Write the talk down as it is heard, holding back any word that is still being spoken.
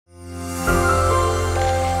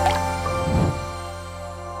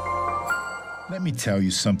let me tell you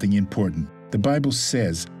something important. The Bible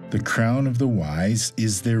says, the crown of the wise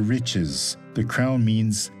is their riches. The crown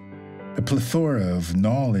means a plethora of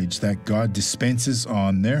knowledge that God dispenses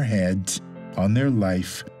on their head, on their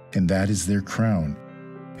life, and that is their crown.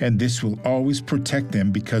 And this will always protect them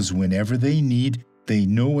because whenever they need, they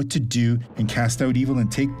know what to do and cast out evil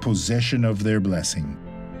and take possession of their blessing.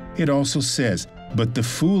 It also says, but the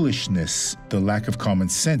foolishness, the lack of common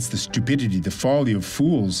sense, the stupidity, the folly of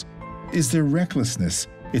fools is their recklessness.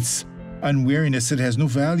 It's unwariness that has no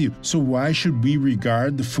value. So why should we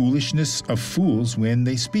regard the foolishness of fools when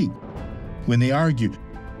they speak, when they argue,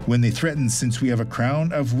 when they threaten, since we have a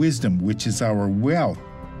crown of wisdom, which is our wealth?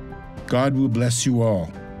 God will bless you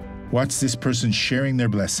all. Watch this person sharing their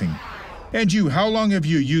blessing. And you, how long have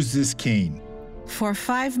you used this cane? For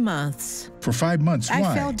 5 months. For 5 months, why?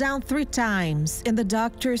 I fell down 3 times, and the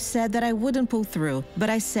doctor said that I wouldn't pull through. But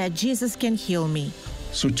I said, Jesus can heal me.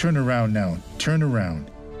 So turn around now. Turn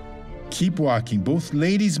around. Keep walking. Both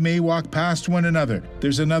ladies may walk past one another.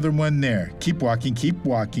 There's another one there. Keep walking, keep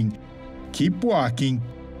walking, keep walking.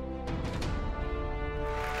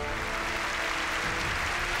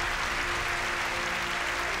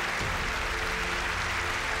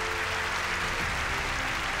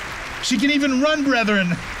 She can even run, brethren.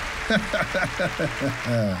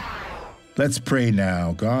 Let's pray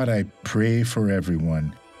now. God, I pray for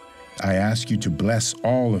everyone. I ask you to bless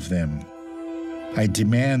all of them. I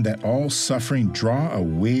demand that all suffering draw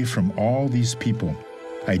away from all these people.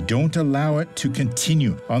 I don't allow it to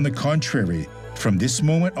continue. On the contrary, from this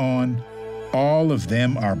moment on, all of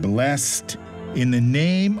them are blessed in the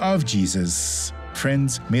name of Jesus.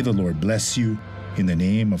 Friends, may the Lord bless you in the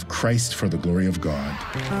name of Christ for the glory of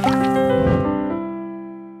God.